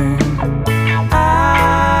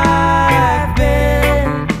 I've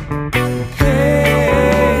been patient.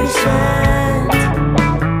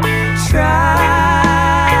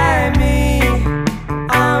 Try me,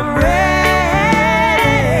 I'm ready.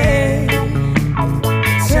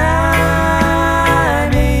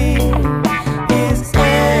 Timing is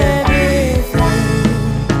everything.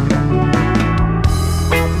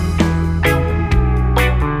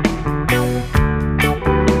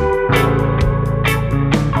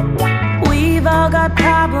 We've all got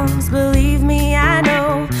problems, believe me, I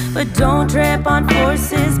know. But don't trip on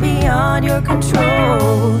forces beyond your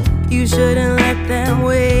control. You shouldn't let them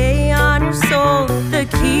weigh on your soul. The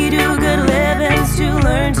key to good living's to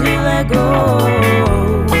learn to let go.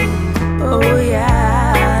 Oh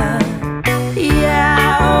yeah,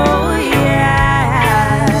 yeah, oh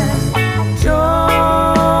yeah.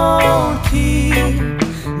 Don't keep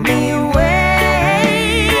me waiting.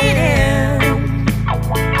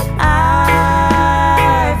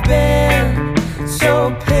 I've been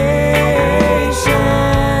so patient.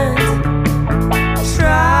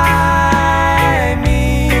 Try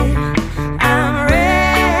me, I'm ready.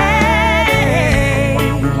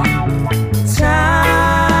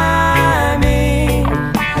 Timing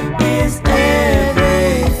is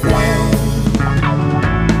everything.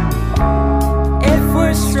 If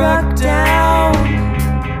we're struck down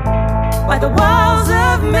by the walls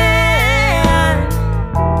of man,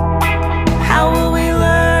 how will we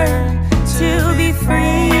learn to be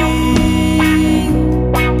free?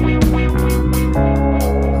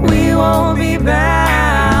 We won't be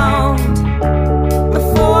bound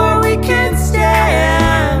before we can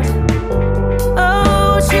stand.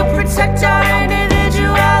 Oh, to protect our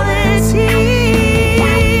individuality.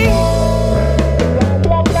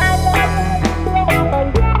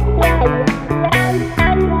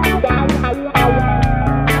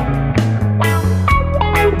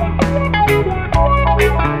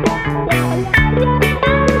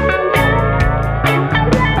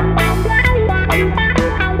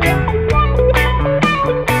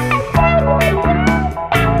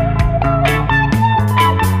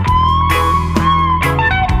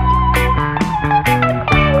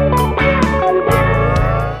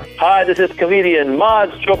 Hi, this is comedian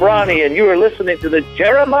Maz Chobrani, and you are listening to The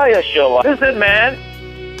Jeremiah Show. Listen, man.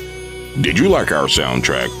 Did you like our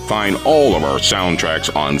soundtrack? Find all of our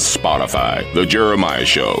soundtracks on Spotify. The Jeremiah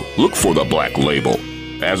Show. Look for the black label.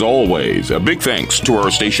 As always, a big thanks to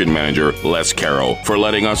our station manager, Les Carroll, for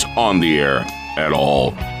letting us on the air. at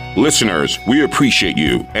all. Listeners, we appreciate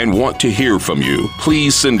you and want to hear from you.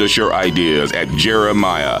 Please send us your ideas at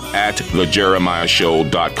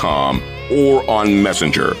jeremiah@thejeremiahshow.com or on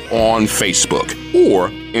Messenger, on Facebook, or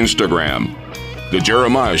Instagram. The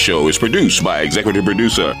Jeremiah Show is produced by executive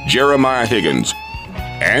producer Jeremiah Higgins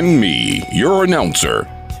and me, your announcer,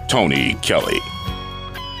 Tony Kelly.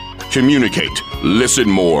 Communicate, listen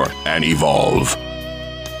more, and evolve.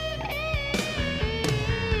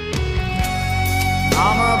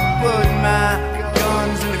 I'ma put my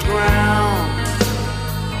guns in the ground.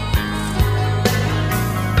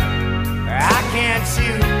 I can't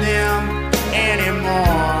shoot them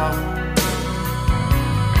anymore.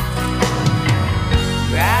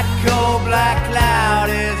 That cold black cloud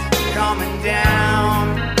is coming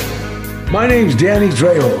down. My name's Danny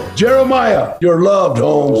Trejo. Jeremiah, you're loved,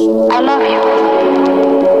 Holmes. I love you.